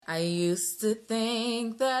I used to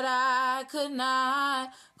think that I could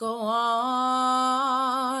not go on,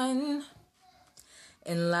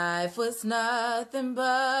 and life was nothing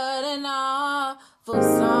but an awful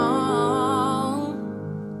song.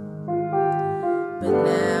 But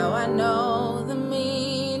now I know the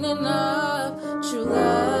meaning of true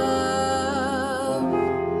love.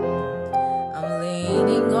 I'm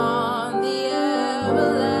leaning on the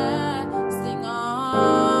everlasting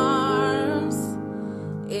arms.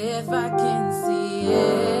 If I can see